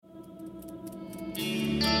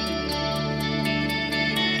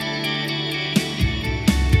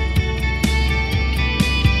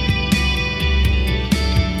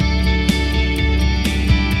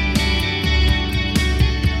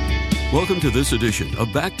Welcome to this edition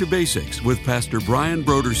of Back to Basics with Pastor Brian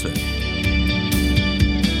Broderson.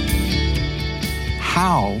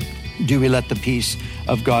 How do we let the peace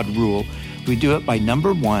of God rule? We do it by,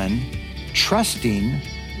 number one, trusting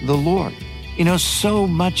the Lord. You know, so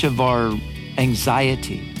much of our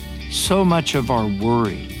anxiety, so much of our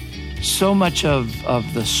worry, so much of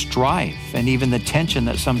the strife and even the tension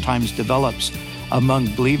that sometimes develops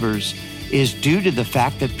among believers is due to the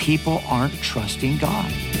fact that people aren't trusting God.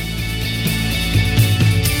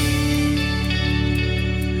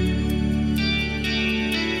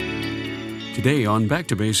 Today on Back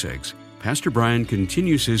to Basics, Pastor Brian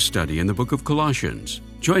continues his study in the book of Colossians.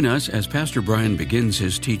 Join us as Pastor Brian begins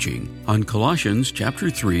his teaching on Colossians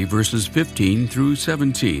chapter 3, verses 15 through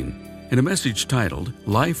 17, in a message titled,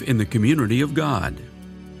 Life in the Community of God.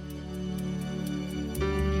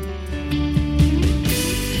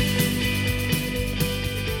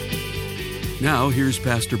 Now, here's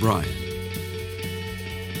Pastor Brian.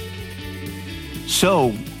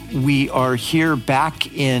 So, we are here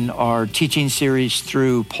back in our teaching series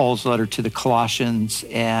through Paul's letter to the Colossians,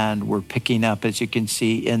 and we're picking up, as you can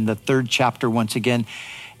see, in the third chapter once again.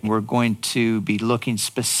 We're going to be looking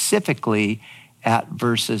specifically at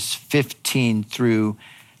verses 15 through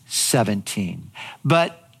 17.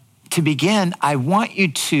 But to begin, I want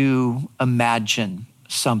you to imagine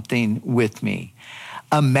something with me.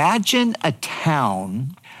 Imagine a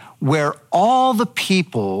town where all the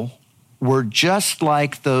people were just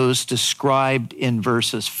like those described in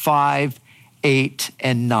verses 5, 8,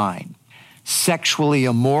 and 9. Sexually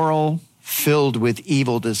immoral, filled with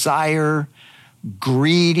evil desire,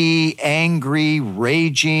 greedy, angry,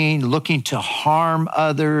 raging, looking to harm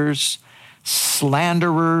others,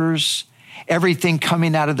 slanderers. Everything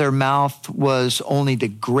coming out of their mouth was only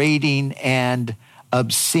degrading and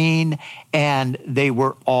obscene, and they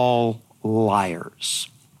were all liars.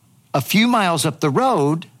 A few miles up the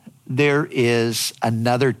road, there is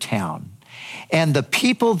another town, and the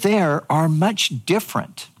people there are much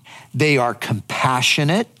different. They are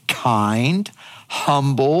compassionate, kind,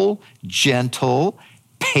 humble, gentle,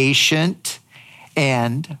 patient,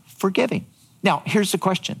 and forgiving. Now, here's the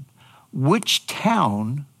question. Which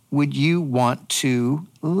town would you want to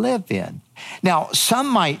live in? Now, some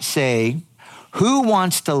might say, who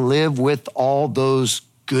wants to live with all those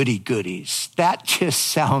goody-goodies? That just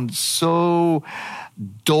sounds so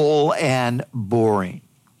dull and boring.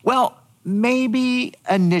 Well, maybe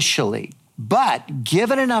initially, but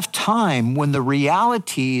given enough time, when the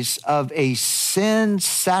realities of a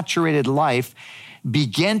sin-saturated life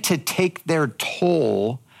begin to take their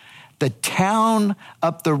toll, the town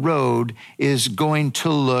up the road is going to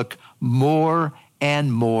look more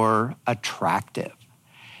and more attractive.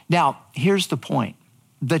 Now, here's the point.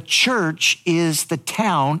 The church is the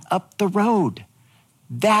town up the road.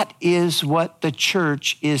 That is what the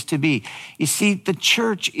church is to be. You see, the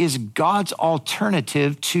church is God's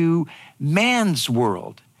alternative to man's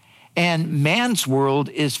world. And man's world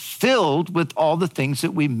is filled with all the things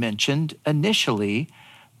that we mentioned initially.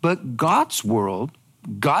 But God's world,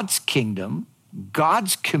 God's kingdom,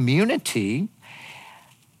 God's community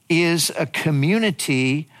is a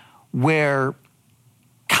community where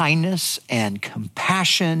kindness and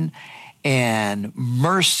compassion and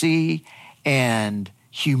mercy and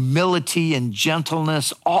humility and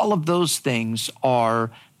gentleness, all of those things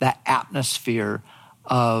are the atmosphere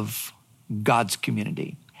of God's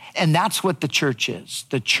community. And that's what the church is.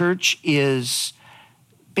 The church is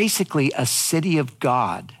basically a city of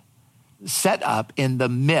God set up in the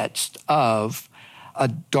midst of a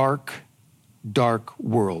dark, dark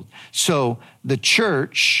world. So the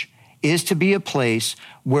church is to be a place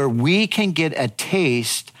where we can get a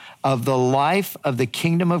taste of the life of the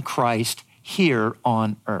kingdom of Christ here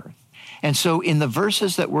on earth. And so in the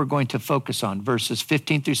verses that we're going to focus on, verses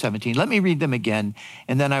 15 through 17, let me read them again,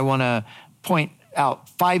 and then I want to point out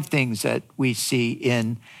 5 things that we see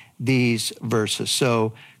in these verses.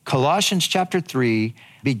 So Colossians chapter 3,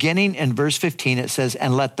 beginning in verse 15, it says,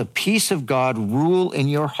 "And let the peace of God rule in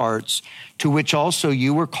your hearts, to which also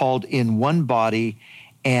you were called in one body,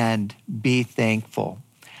 and be thankful.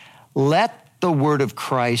 Let the word of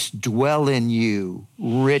Christ dwell in you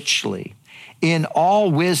richly, in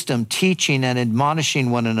all wisdom, teaching and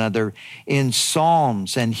admonishing one another in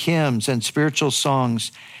psalms and hymns and spiritual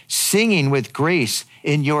songs, singing with grace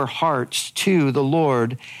in your hearts to the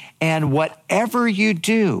Lord. And whatever you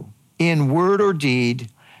do, in word or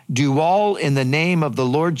deed, do all in the name of the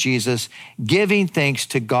Lord Jesus, giving thanks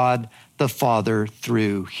to God the Father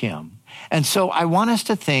through him." And so I want us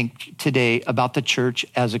to think today about the church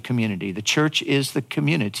as a community. The church is the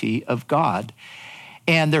community of God.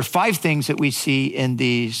 And there are 5 things that we see in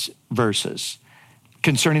these verses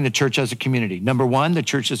concerning the church as a community. Number 1, the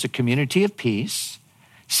church is a community of peace.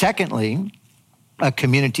 Secondly, a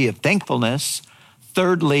community of thankfulness.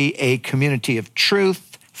 Thirdly, a community of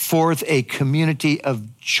truth. Fourth, a community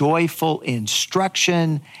of joyful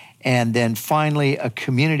instruction. And then finally, a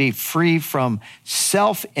community free from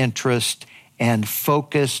self-interest and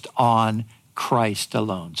focused on Christ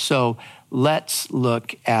alone. So let's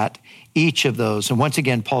look at each of those. And once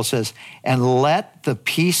again, Paul says, and let the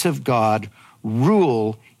peace of God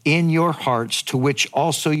rule in your hearts, to which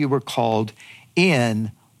also you were called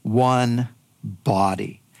in one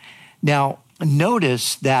body. Now,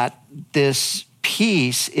 notice that this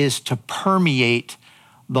peace is to permeate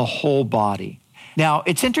the whole body. Now,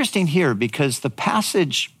 it's interesting here because the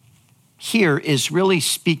passage here is really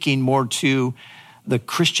speaking more to the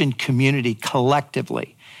Christian community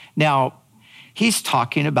collectively. Now, he's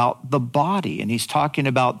talking about the body, and he's talking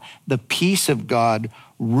about the peace of God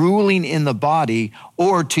ruling in the body,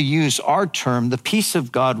 or to use our term, the peace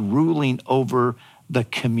of God ruling over the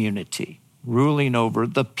community, ruling over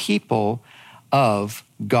the people of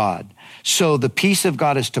God. So the peace of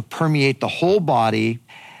God is to permeate the whole body.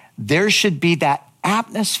 There should be that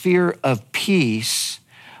atmosphere of peace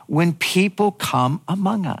when people come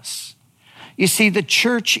among us. You see, the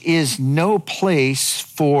church is no place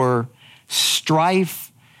for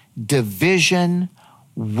strife, division,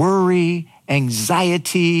 worry,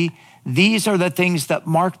 anxiety. These are the things that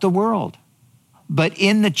mark the world. But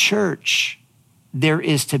in the church, there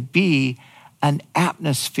is to be an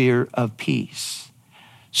atmosphere of peace.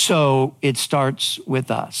 So it starts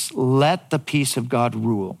with us. Let the peace of God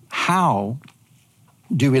rule. How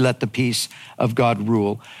do we let the peace of God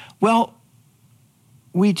rule? Well,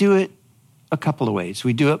 we do it a couple of ways.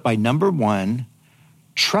 We do it by, number 1,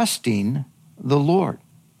 trusting the Lord.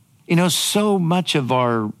 You know, so much of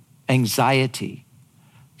our anxiety,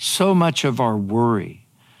 so much of our worry,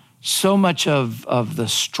 so much of the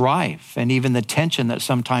strife and even the tension that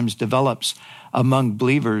sometimes develops among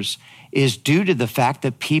believers is due to the fact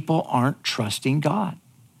that people aren't trusting God.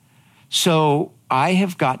 So I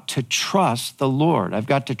have got to trust the Lord. I've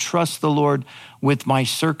got to trust the Lord with my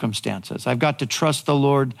circumstances. I've got to trust the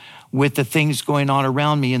Lord with the things going on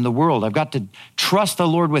around me in the world. I've got to trust the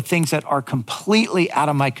Lord with things that are completely out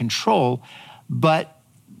of my control, but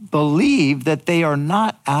believe that they are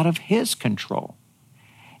not out of his control.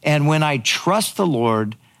 And when I trust the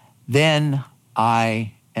Lord, then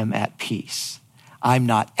I am at peace. I'm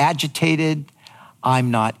not agitated,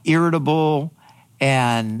 I'm not irritable,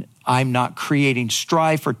 and I'm not creating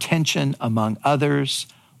strife or tension among others.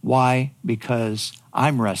 Why? Because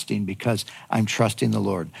I'm resting, because I'm trusting the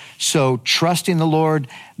Lord. So trusting the Lord,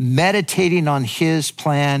 meditating on his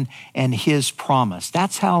plan and his promise.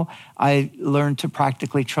 That's how I learned to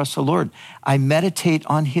practically trust the Lord. I meditate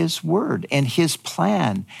on his word and his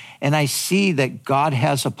plan, and I see that God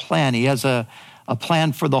has a plan. He has a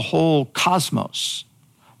plan for the whole cosmos,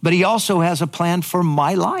 but he also has a plan for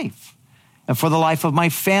my life and for the life of my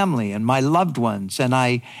family and my loved ones.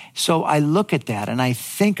 And so I look at that and I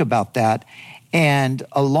think about that. And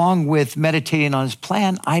along with meditating on his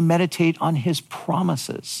plan, I meditate on his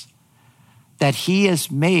promises, that he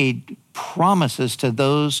has made promises to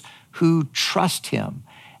those who trust him.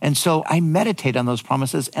 And so I meditate on those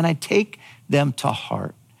promises and I take them to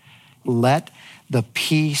heart. Let the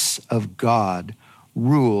peace of God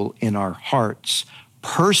rule in our hearts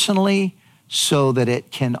personally, so that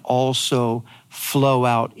it can also flow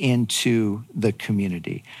out into the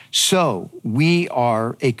community. So we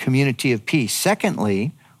are a community of peace.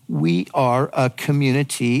 Secondly, we are a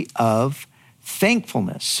community of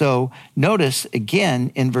thankfulness. So notice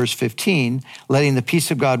again in verse 15, letting the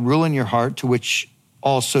peace of God rule in your heart, to which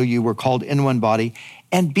also you were called in one body,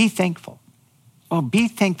 and be thankful. Well, be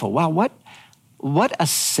thankful. Wow, what a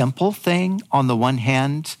simple thing on the one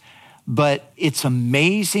hand, but it's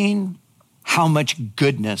amazing how much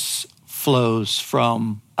goodness flows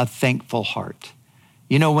from a thankful heart.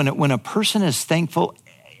 You know, when a person is thankful,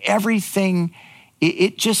 everything,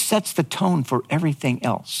 it just sets the tone for everything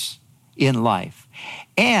else in life.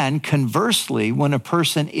 And conversely, when a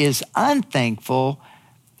person is unthankful,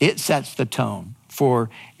 it sets the tone for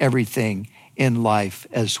everything in life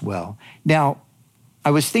as well. Now, I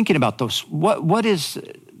was thinking about those. What is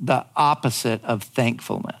the opposite of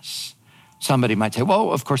thankfulness? Somebody might say,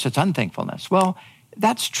 well, of course, it's unthankfulness. Well,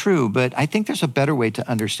 that's true, but I think there's a better way to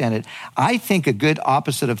understand it. I think a good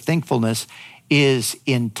opposite of thankfulness is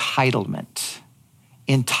entitlement.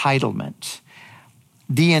 Entitlement.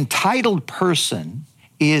 The entitled person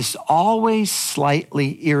is always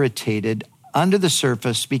slightly irritated under the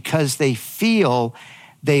surface because they feel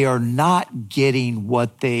they are not getting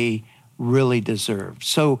what they really deserve.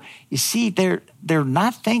 So you see, they're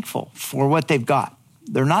not thankful for what they've got.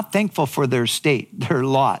 They're not thankful for their state, their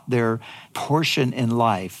lot, their portion in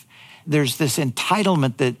life. There's this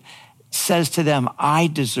entitlement that says to them, I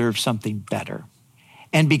deserve something better.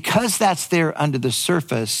 And because that's there under the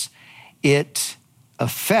surface, it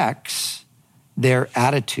affects their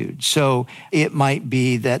attitude. So it might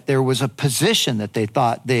be that there was a position that they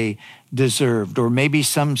thought they deserved, or maybe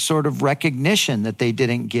some sort of recognition that they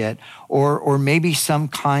didn't get, or maybe some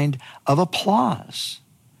kind of applause.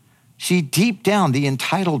 See, deep down, the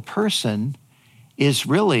entitled person is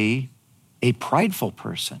really a prideful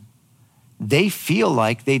person. They feel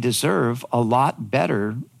like they deserve a lot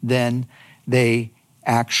better than they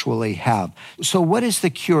actually have. So what is the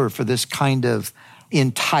cure for this kind of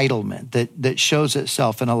entitlement that shows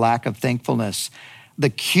itself in a lack of thankfulness? The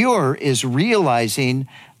cure is realizing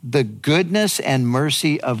the goodness and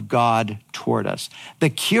mercy of God toward us. The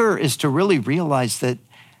cure is to really realize that,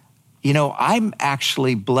 I'm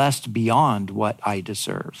actually blessed beyond what I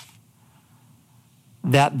deserve.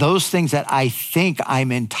 That those things that I think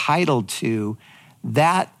I'm entitled to,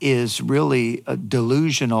 that is really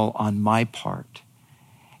delusional on my part.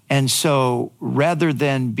 And so rather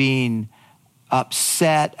than being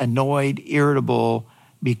upset, annoyed, irritable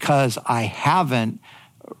because I haven't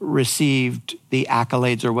received the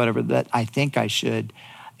accolades or whatever that I think I should,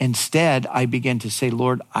 instead I begin to say,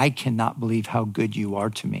 Lord, I cannot believe how good you are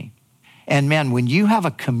to me. And man, when you have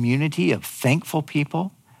a community of thankful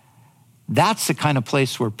people, that's the kind of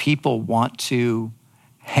place where people want to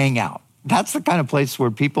hang out. That's the kind of place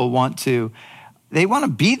where people want to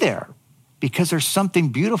be there because there's something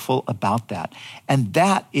beautiful about that. And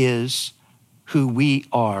that is who we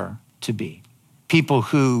are to be. People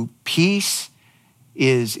who peace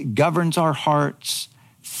governs our hearts,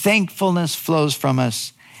 thankfulness flows from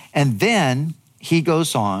us. And then he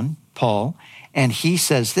goes on, Paul, and he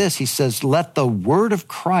says this, he says, let the word of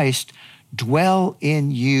Christ dwell in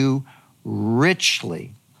you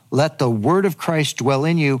richly. Let the word of Christ dwell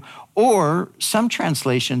in you, or some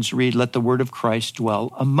translations read, let the word of Christ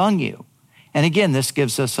dwell among you. And again, this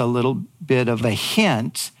gives us a little bit of a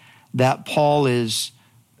hint that Paul is,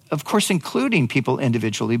 of course, including people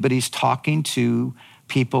individually, but he's talking to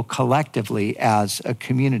people collectively as a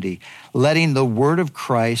community, letting the word of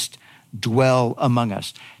Christ dwell among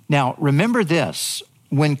us. Now, remember this,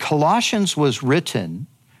 when Colossians was written,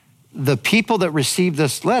 the people that received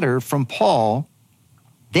this letter from Paul,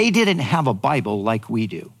 they didn't have a Bible like we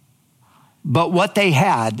do. But what they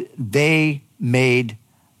had, they made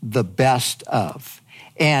the best of.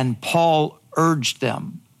 And Paul urged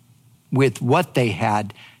them with what they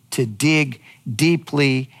had to dig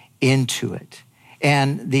deeply into it.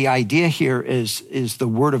 And the idea here is the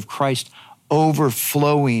word of Christ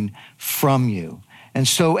overflowing from you. And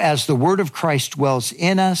so as the word of Christ dwells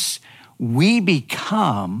in us, we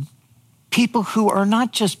become people who are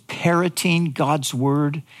not just parroting God's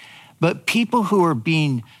word, but people who are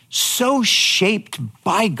being so shaped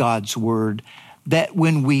by God's word that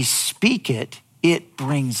when we speak it, it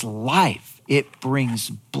brings life, it brings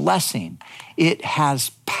blessing, it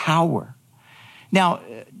has power. Now,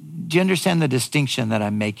 do you understand the distinction that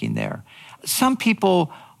I'm making there? Some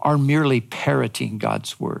people are merely parroting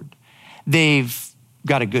God's word. They've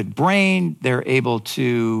got a good brain, they're able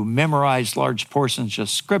to memorize large portions of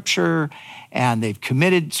scripture, and they've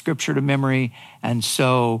committed scripture to memory, and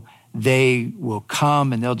so they will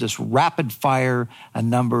come and they'll just rapid fire a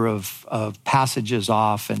number of passages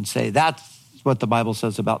off and say, that's what the Bible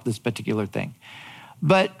says about this particular thing.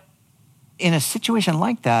 But in a situation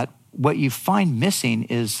like that, what you find missing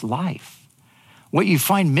is life. What you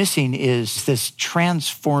find missing is this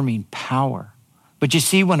transforming power. But you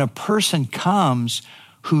see, when a person comes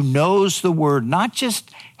who knows the word, not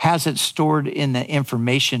just has it stored in the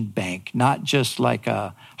information bank, not just like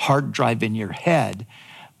a hard drive in your head,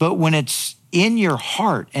 but when it's in your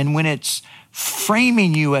heart and when it's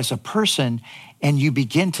framing you as a person and you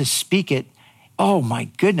begin to speak it, oh my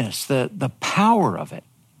goodness, the power of it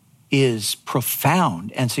is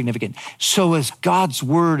profound and significant. So as God's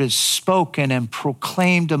word is spoken and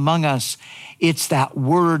proclaimed among us, it's that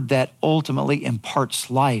word that ultimately imparts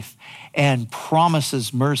life and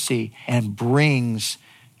promises mercy and brings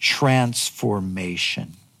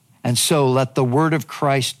transformation. And so let the word of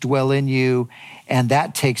Christ dwell in you. And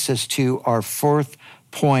that takes us to our fourth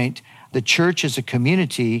point. The church is a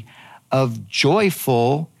community of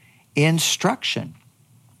joyful instruction.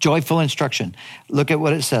 Joyful instruction. Look at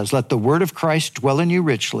what it says. Let the word of Christ dwell in you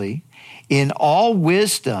richly, in all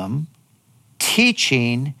wisdom,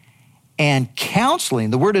 teaching and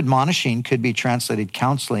counseling. The word admonishing could be translated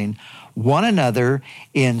counseling one another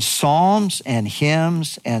in psalms and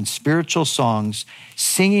hymns and spiritual songs,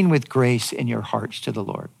 singing with grace in your hearts to the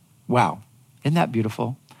Lord. Wow, isn't that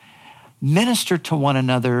beautiful? Minister to one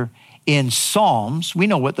another in psalms. We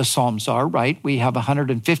know what the psalms are, right? We have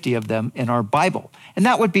 150 of them in our Bible. And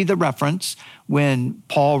that would be the reference when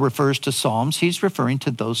Paul refers to psalms. He's referring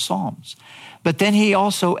to those psalms. But then he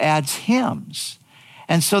also adds hymns.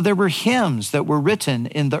 And so there were hymns that were written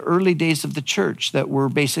in the early days of the church that were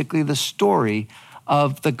basically the story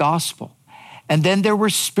of the gospel. And then there were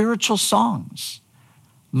spiritual songs,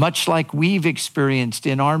 much like we've experienced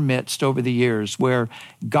in our midst over the years, where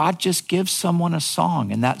God just gives someone a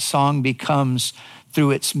song, and that song becomes,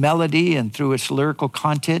 through its melody and through its lyrical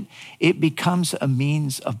content, it becomes a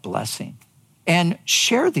means of blessing. And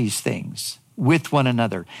share these things with one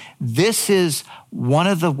another. This is one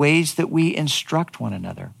of the ways that we instruct one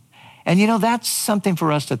another. And that's something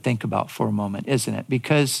for us to think about for a moment, isn't it?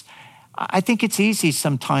 Because I think it's easy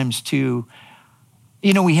sometimes to,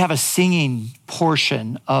 we have a singing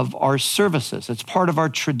portion of our services. It's part of our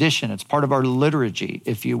tradition. It's part of our liturgy,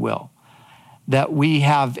 if you will, that we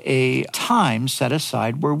have a time set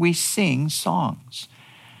aside where we sing songs.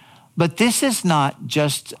 But this is not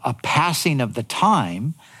just a passing of the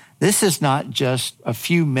time. This is not just a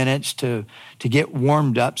few minutes to get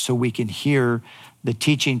warmed up so we can hear the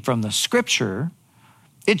teaching from the scripture.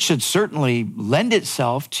 It should certainly lend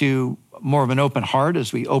itself to more of an open heart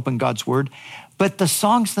as we open God's word. But the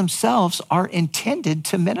songs themselves are intended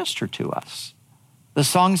to minister to us. The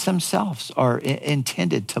songs themselves are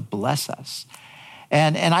intended to bless us.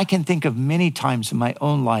 And I can think of many times in my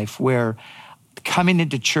own life where coming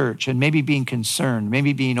into church and maybe being concerned,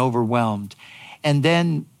 maybe being overwhelmed, and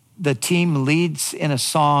then the team leads in a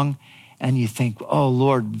song and you think, oh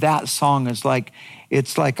Lord, that song is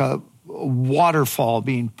it's like a waterfall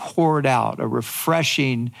being poured out, a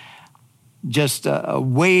refreshing, just a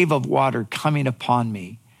wave of water coming upon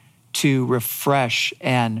me to refresh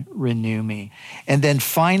and renew me. And then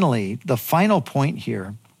finally, the final point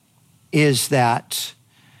here is that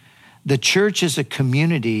the church is a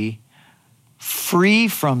community free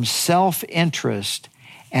from self-interest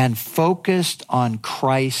and focused on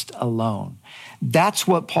Christ alone. That's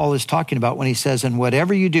what Paul is talking about when he says, and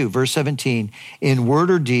whatever you do, verse 17, in word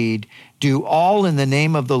or deed, do all in the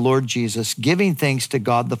name of the Lord Jesus, giving thanks to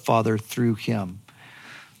God the Father through him.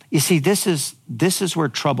 You see, this is where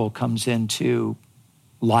trouble comes into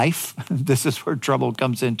life. This is where trouble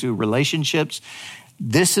comes into relationships.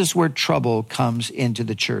 This is where trouble comes into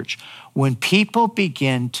the church. When people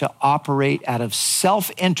begin to operate out of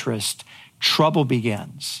self-interest, trouble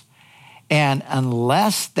begins. And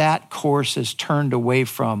unless that course is turned away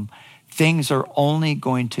from, things are only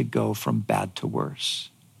going to go from bad to worse.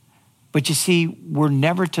 But you see, we're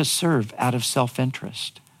never to serve out of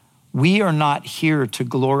self-interest. We are not here to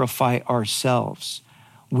glorify ourselves.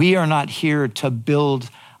 We are not here to build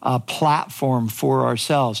a platform for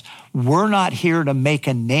ourselves. We're not here to make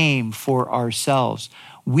a name for ourselves.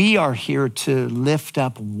 We are here to lift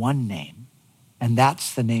up one name, and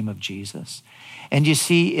that's the name of Jesus. And you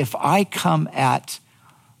see, if I come at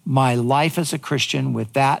my life as a Christian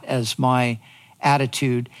with that as my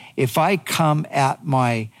attitude, if I come at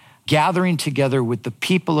my gathering together with the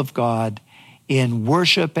people of God in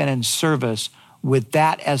worship and in service with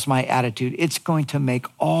that as my attitude, it's going to make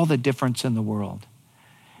all the difference in the world.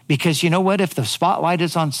 Because you know what? If the spotlight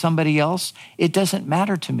is on somebody else, it doesn't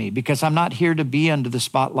matter to me because I'm not here to be under the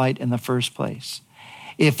spotlight in the first place.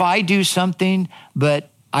 If I do something, but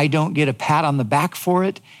I don't get a pat on the back for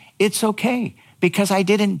it, it's okay because I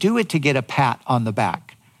didn't do it to get a pat on the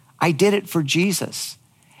back. I did it for Jesus.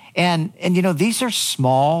 And these are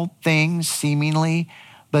small things seemingly,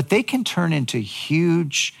 but they can turn into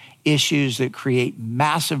huge issues that create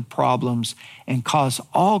massive problems and cause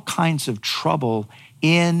all kinds of trouble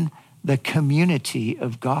in the community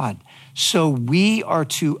of God. So we are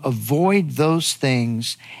to avoid those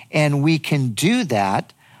things, and we can do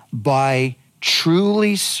that by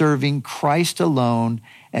truly serving Christ alone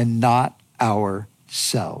and not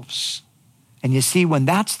ourselves. And you see, when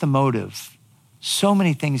that's the motive, so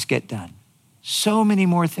many things get done. So many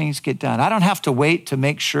more things get done. I don't have to wait to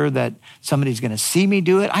make sure that somebody's going to see me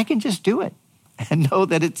do it. I can just do it and know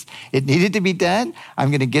that it needed to be done. I'm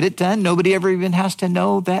going to get it done. Nobody ever even has to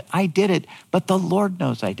know that I did it, but the Lord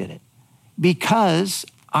knows I did it because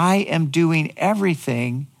I am doing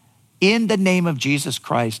everything in the name of Jesus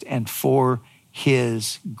Christ and for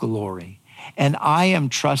his glory. And I am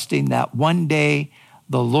trusting that one day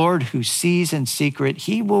the Lord who sees in secret,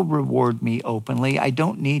 he will reward me openly. I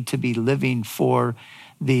don't need to be living for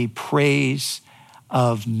the praise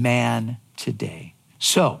of man today.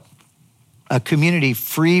 So, a community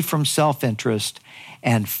free from self-interest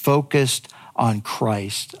and focused on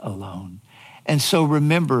Christ alone. And so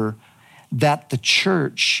remember that the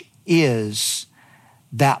church is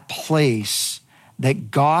that place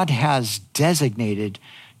that God has designated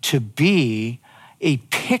to be a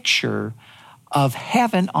picture of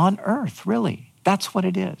heaven on earth, really. That's what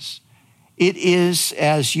it is. It is,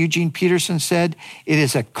 as Eugene Peterson said, it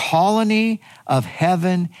is a colony of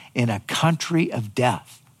heaven in a country of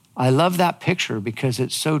death. I love that picture because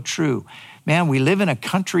it's so true. Man, we live in a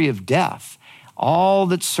country of death. All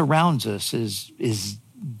that surrounds us is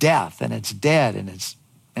death, and it's dead, and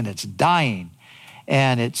it's dying,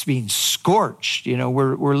 and it's being scorched. You know,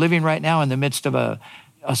 we're living right now in the midst of a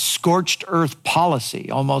scorched earth policy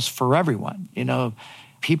almost for everyone. You know,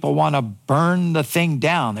 people want to burn the thing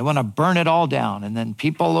down. They want to burn it all down. And then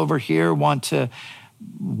people over here want to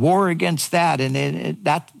war against that. And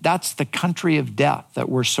that's the country of death that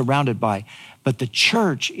we're surrounded by. But the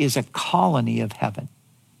church is a colony of heaven.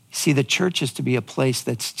 See, the church is to be a place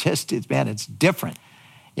that's just, man, it's different.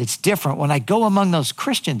 It's different. When I go among those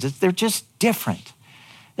Christians, they're just different.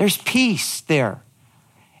 There's peace there.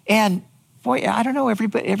 And boy, I don't know,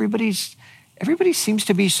 everybody seems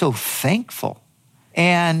to be so thankful.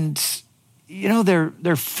 And, you know,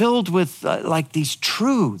 they're filled with like these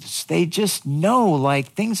truths. They just know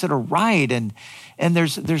like things that are right. And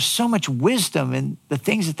there's so much wisdom in the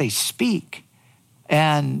things that they speak.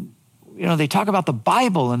 And, you know, they talk about the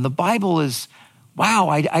Bible, and the Bible is, wow,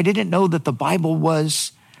 I didn't know that the Bible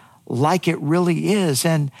was like it really is.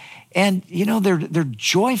 And you know, they're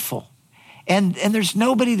joyful. And there's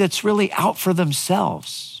nobody that's really out for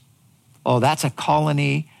themselves. Oh, that's a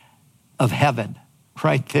colony of heaven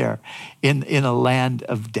right there in a land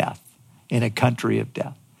of death, in a country of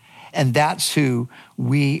death. And that's who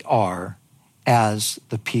we are as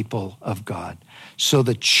the people of God. So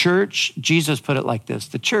the church, Jesus put it like this,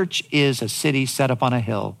 the church is a city set up on a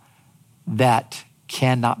hill that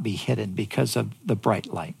cannot be hidden because of the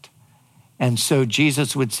bright light. And so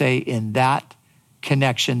Jesus would say in that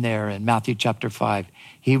connection there in Matthew chapter 5,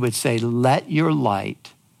 he would say, let your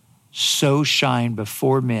light so shine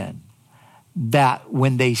before men that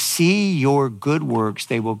when they see your good works,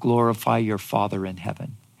 they will glorify your Father in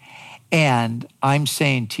heaven. And I'm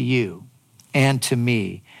saying to you and to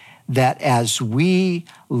me that as we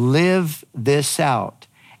live this out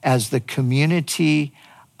as the community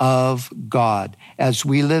of God, as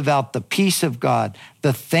we live out the peace of God,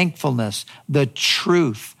 the thankfulness, the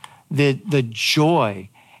truth, the joy,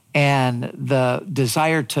 and the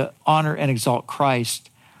desire to honor and exalt Christ,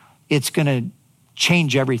 it's going to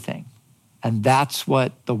change everything. And that's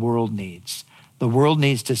what the world needs. The world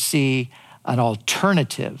needs to see an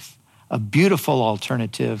alternative, a beautiful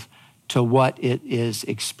alternative to what it is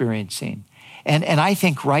experiencing. And I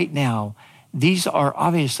think right now, these are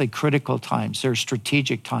obviously critical times. They're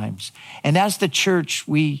strategic times. And as the church,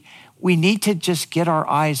 we need to just get our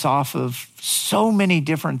eyes off of so many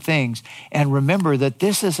different things and remember that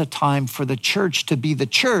this is a time for the church, to be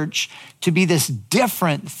this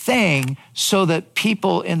different thing so that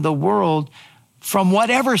people in the world, from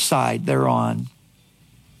whatever side they're on,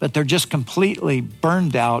 but they're just completely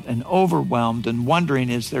burned out and overwhelmed and wondering,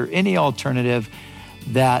 is there any alternative,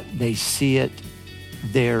 that they see it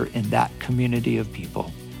there in that community of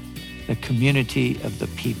people, the community of the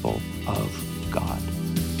people of God.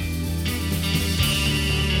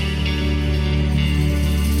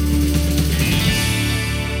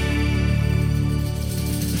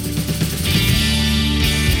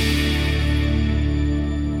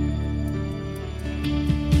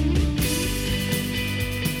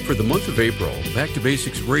 For the month of April, Back to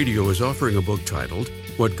Basics Radio is offering a book titled,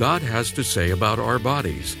 What God Has to Say About Our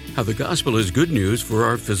Bodies, How the Gospel is Good News for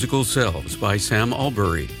Our Physical Selves by Sam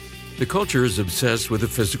Allberry. The culture is obsessed with the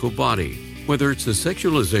physical body, whether it's the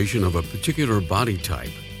sexualization of a particular body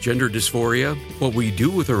type, gender dysphoria, what we do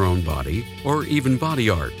with our own body, or even body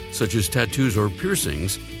art, such as tattoos or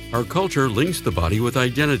piercings. Our culture links the body with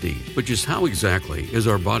identity, but just how exactly is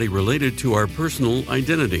our body related to our personal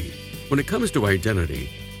identity? When it comes to identity,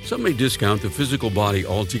 some may discount the physical body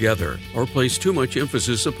altogether or place too much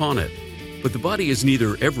emphasis upon it. But the body is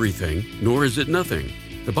neither everything, nor is it nothing.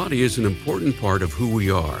 The body is an important part of who we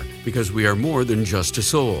are because we are more than just a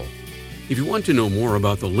soul. If you want to know more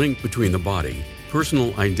about the link between the body,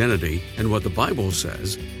 personal identity, and what the Bible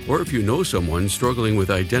says, or if you know someone struggling with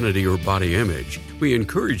identity or body image, we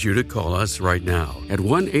encourage you to call us right now at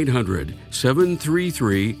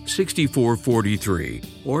 1-800-733-6443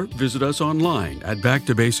 or visit us online at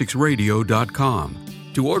backtobasicsradio.com.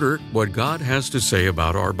 To order What God Has to Say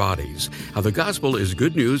About Our Bodies, How the Gospel is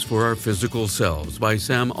Good News for Our Physical Selves by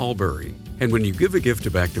Sam Allberry. And when you give a gift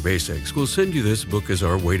to Back to Basics, we'll send you this book as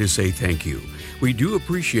our way to say thank you. We do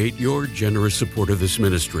appreciate your generous support of this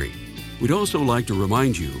ministry. We'd also like to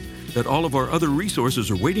remind you that all of our other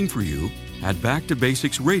resources are waiting for you at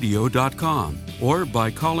backtobasicsradio.com or by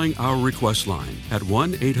calling our request line at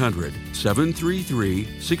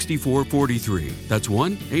 1-800-733-6443. That's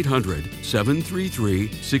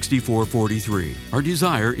 1-800-733-6443. Our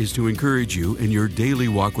desire is to encourage you in your daily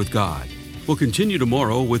walk with God. We'll continue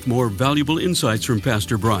tomorrow with more valuable insights from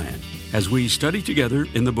Pastor Brian as we study together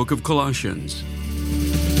in the book of Colossians.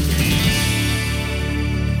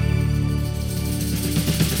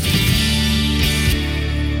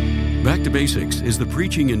 Back to Basics is the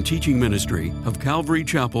preaching and teaching ministry of Calvary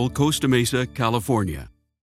Chapel, Costa Mesa, California.